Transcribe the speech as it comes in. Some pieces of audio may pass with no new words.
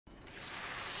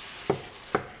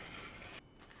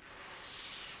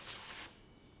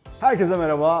Herkese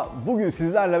merhaba. Bugün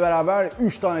sizlerle beraber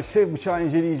 3 tane şef bıçağı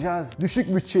inceleyeceğiz.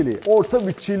 Düşük bütçeli, orta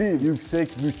bütçeli, yüksek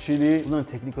bütçeli. Bunların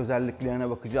teknik özelliklerine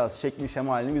bakacağız. Şekli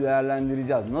şemalini bir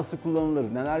değerlendireceğiz. Nasıl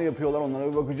kullanılır, neler yapıyorlar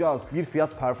onlara bir bakacağız. Bir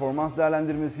fiyat performans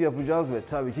değerlendirmesi yapacağız ve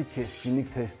tabii ki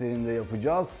keskinlik testlerini de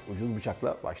yapacağız. Ucuz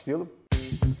bıçakla başlayalım.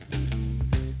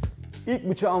 İlk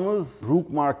bıçağımız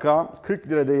Rook marka, 40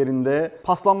 lira değerinde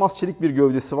paslanmaz çelik bir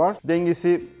gövdesi var.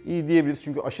 Dengesi iyi diyebiliriz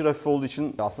çünkü aşırı hafif olduğu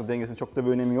için aslında dengesinin çok da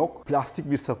bir önemi yok.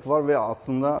 Plastik bir sapı var ve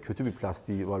aslında kötü bir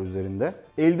plastiği var üzerinde.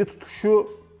 Elde tutuşu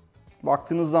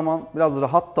baktığınız zaman biraz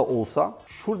rahat da olsa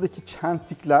şuradaki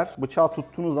çentikler bıçağı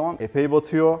tuttuğunuz zaman epey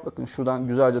batıyor. Bakın şuradan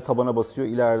güzelce tabana basıyor,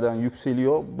 ileriden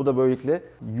yükseliyor. Bu da böylelikle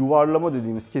yuvarlama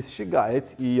dediğimiz kesişi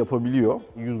gayet iyi yapabiliyor.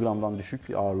 100 gramdan düşük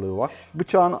bir ağırlığı var.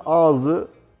 Bıçağın ağzı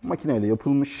makineyle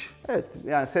yapılmış. Evet,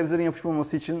 yani sebzelerin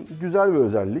yapışmaması için güzel bir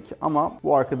özellik ama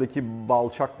bu arkadaki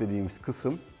balçak dediğimiz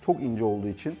kısım çok ince olduğu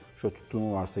için şöyle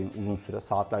tuttuğumu varsayın uzun süre,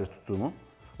 saatlerce tuttuğumu.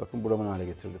 Bakın buramın hale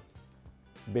getirdim.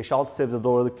 5-6 sebze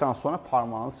doğradıktan sonra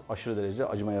parmağınız aşırı derece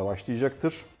acımaya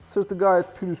başlayacaktır. Sırtı gayet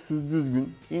pürüzsüz,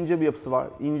 düzgün, ince bir yapısı var.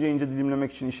 İnce ince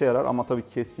dilimlemek için işe yarar ama tabii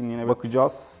keskinliğine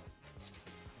bakacağız.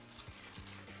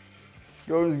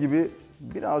 Gördüğünüz gibi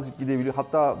birazcık gidebiliyor.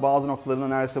 Hatta bazı noktalarında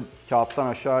neredeyse kağıttan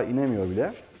aşağı inemiyor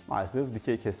bile. Maalesef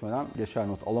dikey kesmeden geçer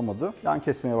not alamadı. Yan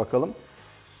kesmeye bakalım.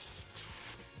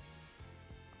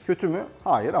 Kötü mü?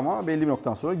 Hayır ama belli bir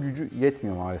noktadan sonra gücü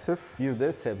yetmiyor maalesef. Bir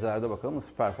de sebzelerde bakalım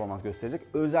nasıl performans gösterecek.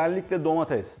 Özellikle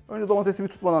domates. Önce domatesi bir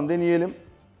tutmadan deneyelim.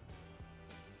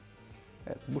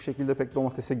 Evet, bu şekilde pek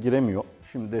domatese giremiyor.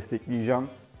 Şimdi destekleyeceğim.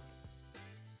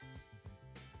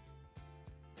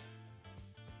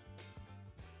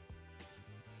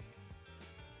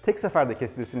 Tek seferde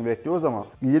kesmesini bekliyoruz ama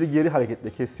ileri geri hareketle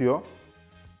kesiyor.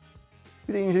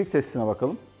 Bir de incelik testine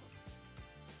bakalım.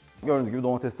 Gördüğünüz gibi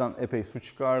domatesten epey su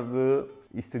çıkardı.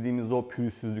 İstediğimiz o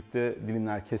pürüzsüzlükte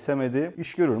dilimler kesemedi.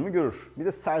 İş görür mü? Görür. Bir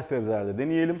de sert sebzelerde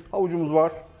deneyelim. Havucumuz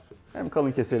var. Hem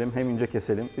kalın keselim hem ince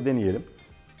keselim. Bir deneyelim.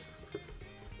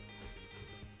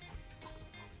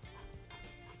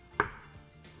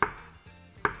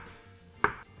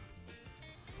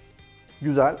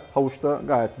 Güzel. Havuç da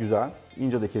gayet güzel.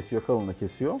 İnce de kesiyor, kalın da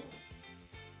kesiyor.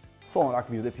 Son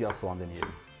olarak bir de piyaz soğan deneyelim.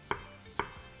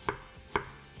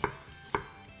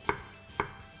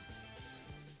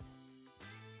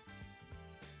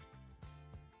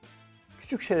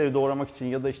 Küçük şeyleri doğramak için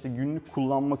ya da işte günlük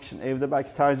kullanmak için evde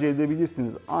belki tercih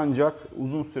edebilirsiniz. Ancak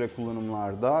uzun süre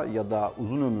kullanımlarda ya da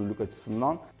uzun ömürlük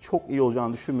açısından çok iyi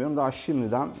olacağını düşünmüyorum. Daha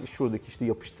şimdiden şuradaki işte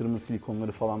yapıştırma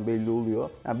silikonları falan belli oluyor.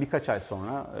 Yani birkaç ay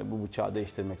sonra bu bıçağı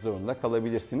değiştirmek zorunda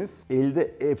kalabilirsiniz. Elde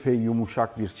epey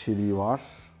yumuşak bir çeliği var.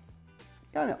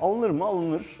 Yani alınır mı?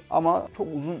 Alınır ama çok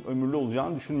uzun ömürlü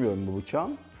olacağını düşünmüyorum bu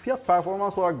bıçağın. Fiyat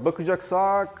performans olarak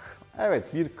bakacaksak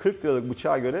evet, bir 40 liralık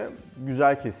bıçağa göre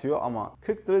güzel kesiyor ama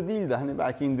 40 lira değil de hani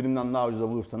belki indirimden daha ucuza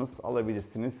bulursanız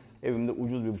alabilirsiniz. Evimde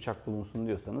ucuz bir bıçak bulunsun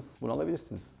diyorsanız bunu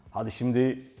alabilirsiniz. Hadi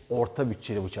şimdi orta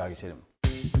bütçeli bıçağa geçelim.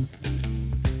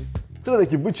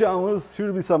 Sıradaki bıçağımız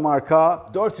Sürbisa marka,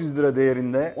 400 lira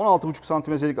değerinde 16,5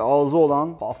 santimetrelik ağzı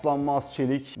olan paslanmaz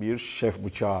çelik bir şef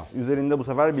bıçağı. Üzerinde bu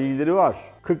sefer bilgileri var.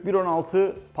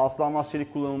 4116 paslanmaz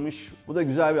çelik kullanılmış. Bu da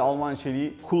güzel bir Alman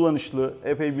çeliği. Kullanışlı,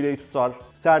 epey biley tutar.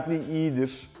 Sertliği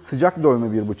iyidir. Sıcak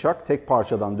dövme bir bıçak. Tek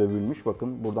parçadan dövülmüş.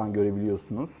 Bakın buradan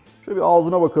görebiliyorsunuz. Şöyle bir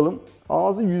ağzına bakalım.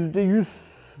 Ağzı %100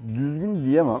 düzgün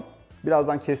diyemem.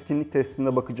 Birazdan keskinlik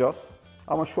testinde bakacağız.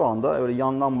 Ama şu anda öyle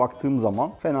yandan baktığım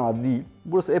zaman fena değil.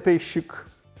 Burası epey şık.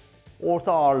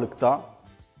 Orta ağırlıkta.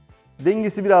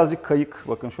 Dengesi birazcık kayık.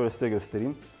 Bakın şöyle size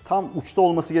göstereyim. Tam uçta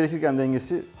olması gerekirken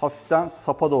dengesi hafiften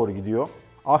sapa doğru gidiyor.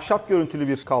 Ahşap görüntülü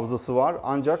bir kabzası var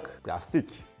ancak plastik.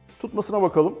 Tutmasına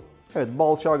bakalım. Evet,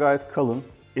 balçağı gayet kalın.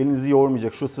 Elinizi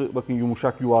yormayacak. Şurası bakın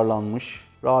yumuşak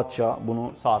yuvarlanmış. Rahatça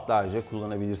bunu saatlerce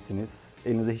kullanabilirsiniz.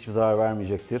 Elinize hiçbir zarar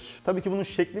vermeyecektir. Tabii ki bunun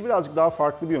şekli birazcık daha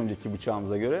farklı bir önceki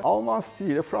bıçağımıza göre. Alman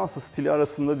stili ile Fransız stili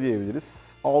arasında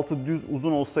diyebiliriz. Altı düz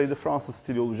uzun olsaydı Fransız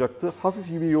stili olacaktı.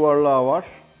 Hafif bir yuvarlağı var.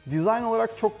 Dizayn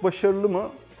olarak çok başarılı mı?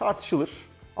 Tartışılır.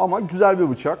 Ama güzel bir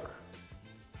bıçak.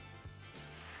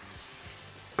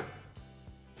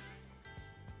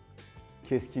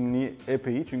 Keskinliği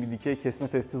epey iyi çünkü dikey kesme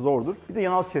testi zordur. Bir de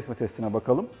yanal kesme testine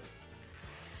bakalım.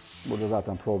 Burada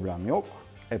zaten problem yok.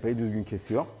 Epey düzgün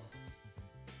kesiyor.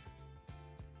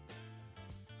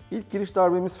 İlk giriş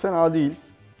darbemiz fena değil.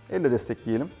 Elle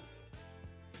destekleyelim.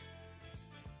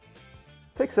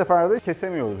 Tek seferde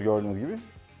kesemiyoruz gördüğünüz gibi.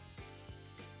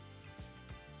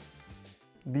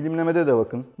 Dilimlemede de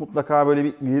bakın. Mutlaka böyle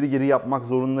bir ileri geri yapmak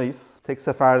zorundayız. Tek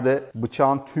seferde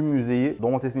bıçağın tüm yüzeyi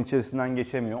domatesin içerisinden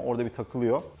geçemiyor. Orada bir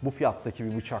takılıyor. Bu fiyattaki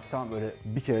bir bıçaktan böyle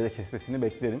bir kere de kesmesini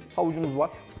beklerim. Havucumuz var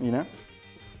yine.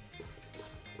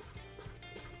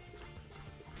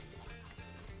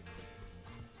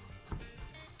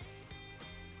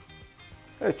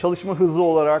 Evet, çalışma hızı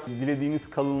olarak, dilediğiniz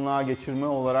kalınlığa geçirme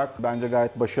olarak bence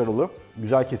gayet başarılı.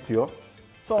 Güzel kesiyor.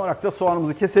 Son olarak da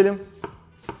soğanımızı keselim.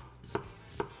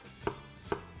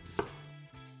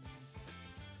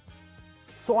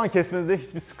 Soğan kesmede de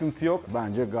hiçbir sıkıntı yok.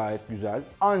 Bence gayet güzel.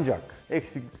 Ancak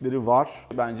eksiklikleri var.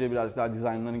 Bence biraz daha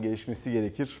dizaynlarının gelişmesi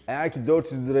gerekir. Eğer ki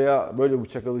 400 liraya böyle bir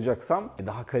bıçak alacaksam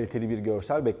daha kaliteli bir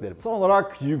görsel beklerim. Son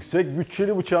olarak yüksek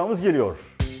bütçeli bıçağımız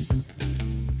geliyor.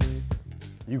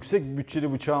 Yüksek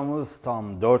bütçeli bıçağımız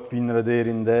tam 4000 lira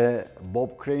değerinde. Bob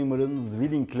Kramer'ın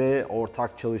Zwilling'le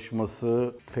ortak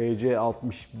çalışması,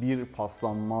 FC61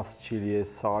 paslanmaz çeliğe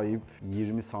sahip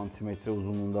 20 cm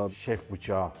uzunluğunda şef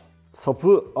bıçağı.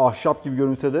 Sapı ahşap gibi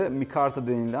görünse de mikarta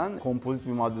denilen kompozit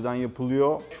bir maddeden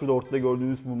yapılıyor. Şurada ortada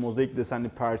gördüğünüz bu mozaik desenli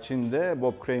perçin de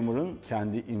Bob Kramer'ın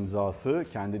kendi imzası,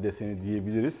 kendi deseni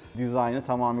diyebiliriz. Dizaynı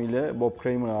tamamıyla Bob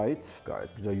Kramer'a ait.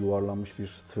 Gayet güzel yuvarlanmış bir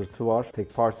sırtı var.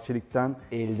 Tek parça çelikten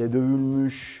elde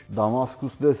dövülmüş,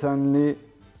 Damaskus desenli,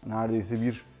 neredeyse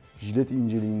bir jilet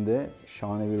inceliğinde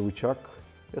şahane bir bıçak.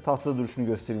 Ve tahtada duruşunu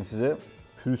göstereyim size.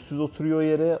 Pürüzsüz oturuyor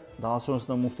yere. Daha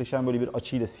sonrasında muhteşem böyle bir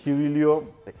açıyla sivriliyor.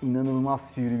 İnanılmaz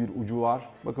sivri bir ucu var.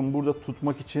 Bakın burada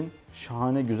tutmak için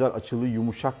şahane güzel açılı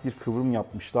yumuşak bir kıvrım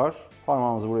yapmışlar.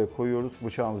 Parmağımızı buraya koyuyoruz,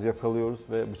 bıçağımızı yakalıyoruz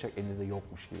ve bıçak elinizde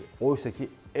yokmuş gibi. Oysa ki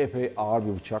epey ağır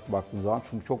bir bıçak baktığınız zaman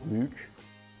çünkü çok büyük.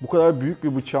 Bu kadar büyük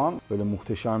bir bıçağın böyle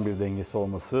muhteşem bir dengesi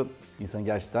olması insanı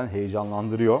gerçekten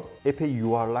heyecanlandırıyor. Epey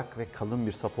yuvarlak ve kalın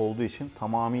bir sap olduğu için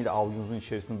tamamıyla avucunuzun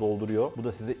içerisini dolduruyor. Bu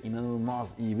da size inanılmaz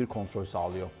iyi bir kontrol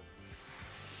sağlıyor.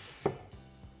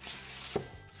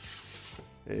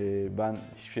 Ben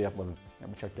hiçbir şey yapmadım.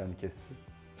 Bıçak kendi kesti.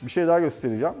 Bir şey daha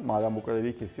göstereceğim. Madem bu kadar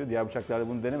iyi kesiyor. Diğer bıçaklarda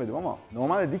bunu denemedim ama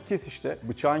normalde dik kesişte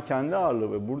bıçağın kendi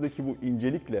ağırlığı ve buradaki bu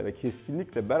incelikle ve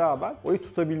keskinlikle beraber orayı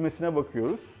tutabilmesine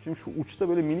bakıyoruz. Şimdi şu uçta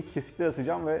böyle minik kesikler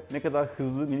atacağım ve ne kadar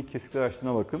hızlı minik kesikler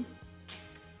açtığına bakın.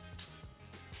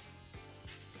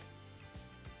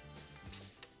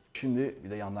 Şimdi bir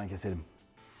de yandan keselim.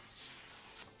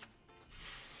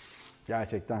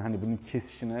 Gerçekten hani bunun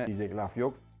kesişine diyecek laf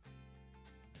yok.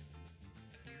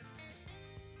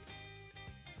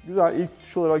 Güzel, ilk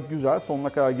tutuş olarak güzel. Sonuna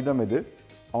kadar gidemedi.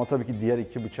 Ama tabii ki diğer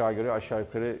iki bıçağa göre aşağı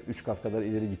yukarı 3 kat kadar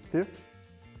ileri gitti.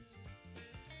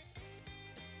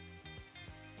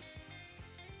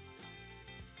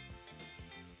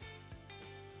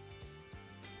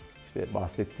 İşte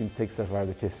bahsettiğim tek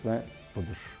seferde kesme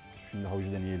budur. Şimdi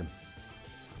havucu deneyelim.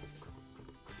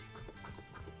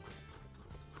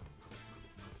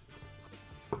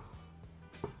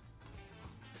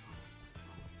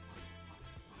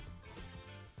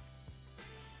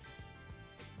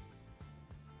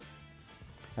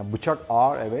 Yani bıçak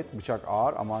ağır, evet bıçak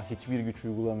ağır ama hiçbir güç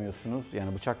uygulamıyorsunuz.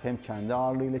 Yani bıçak hem kendi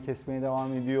ağırlığıyla kesmeye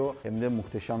devam ediyor hem de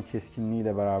muhteşem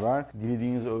keskinliğiyle beraber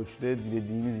dilediğiniz ölçüde,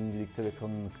 dilediğiniz incelikte ve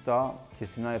kalınlıkta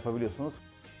kesimler yapabiliyorsunuz.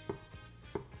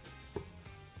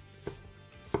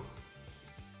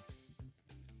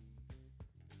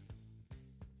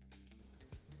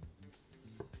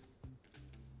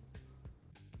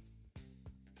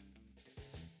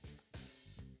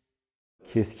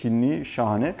 Keskinliği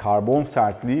şahane, karbon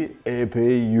sertliği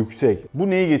epey yüksek. Bu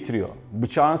neyi getiriyor?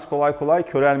 Bıçağınız kolay kolay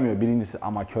körelmiyor birincisi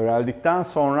ama köreldikten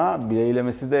sonra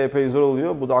bileylemesi de epey zor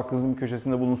oluyor. Bu da aklınızın bir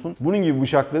köşesinde bulunsun. Bunun gibi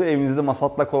bıçakları evinizde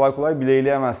masatla kolay kolay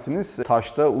bileyleyemezsiniz.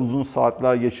 Taşta uzun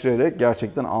saatler geçirerek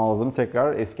gerçekten ağzını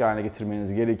tekrar eski haline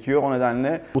getirmeniz gerekiyor. O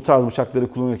nedenle bu tarz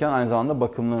bıçakları kullanırken aynı zamanda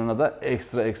bakımlarına da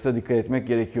ekstra dikkat etmek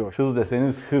gerekiyor. Hız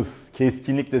deseniz hız,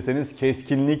 keskinlik deseniz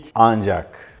keskinlik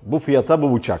ancak. Bu fiyata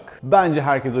bu bıçak. Bence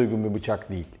herkese uygun bir bıçak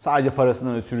değil. Sadece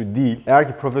parasından ötürü değil. Eğer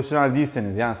ki profesyonel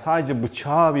değilseniz yani sadece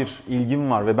bıçağa bir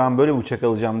ilgim var ve ben böyle bir bıçak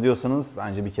alacağım diyorsanız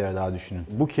bence bir kere daha düşünün.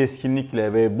 Bu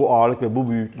keskinlikle ve bu ağırlık ve bu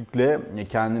büyüklükle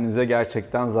kendinize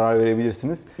gerçekten zarar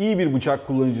verebilirsiniz. İyi bir bıçak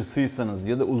kullanıcısıysanız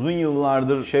ya da uzun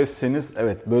yıllardır şefseniz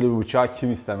evet böyle bir bıçağı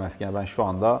kim istemez? Yani ben şu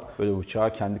anda böyle bir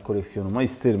bıçağı kendi koleksiyonuma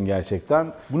isterim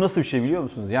gerçekten. Bu nasıl bir şey biliyor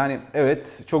musunuz? Yani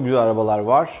evet çok güzel arabalar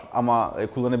var ama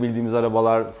kullanabildiğimiz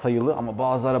arabalar sayılı, ama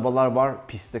bazı arabalar var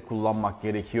pistte kullanmak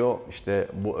gerekiyor. İşte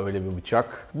bu öyle bir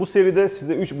bıçak. Bu seride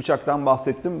size 3 bıçaktan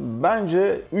bahsettim.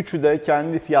 Bence üçü de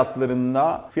kendi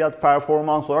fiyatlarında fiyat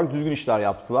performans olarak düzgün işler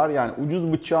yaptılar. Yani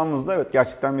ucuz bıçağımızda evet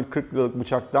gerçekten bir 40 liralık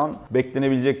bıçaktan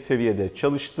beklenebilecek seviyede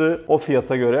çalıştı. O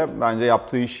fiyata göre bence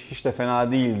yaptığı iş hiç de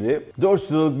fena değildi.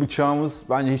 400 liralık bıçağımız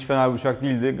bence hiç fena bir bıçak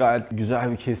değildi. Gayet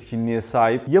güzel bir keskinliğe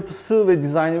sahip. Yapısı ve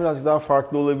dizaynı birazcık daha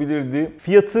farklı olabilirdi.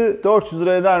 Fiyatı 400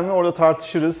 lira eder mi? Orada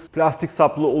tartışırız. Plastik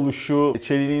saplı oluşu,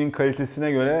 çeliğinin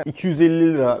kalitesine göre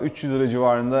 250 lira, 300 lira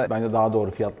civarında bence daha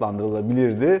doğru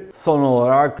fiyatlandırılabilirdi. Son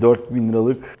olarak 4000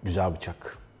 liralık güzel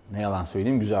bıçak. Ne yalan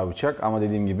söyleyeyim, güzel bıçak ama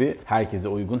dediğim gibi herkese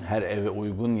uygun, her eve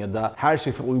uygun ya da her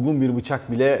şefe uygun bir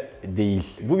bıçak bile değil.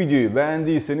 Bu videoyu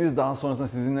beğendiyseniz daha sonrasında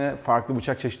sizinle farklı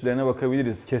bıçak çeşitlerine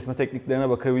bakabiliriz, kesme tekniklerine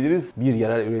bakabiliriz. Bir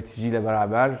yerel üreticiyle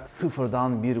beraber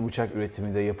sıfırdan bir bıçak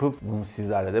üretimi de yapıp bunu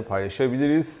sizlerle de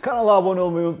paylaşabiliriz. Kanala abone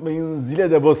olmayı unutmayın,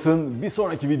 zile de basın. Bir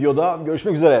sonraki videoda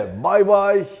görüşmek üzere. Bay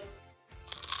bay.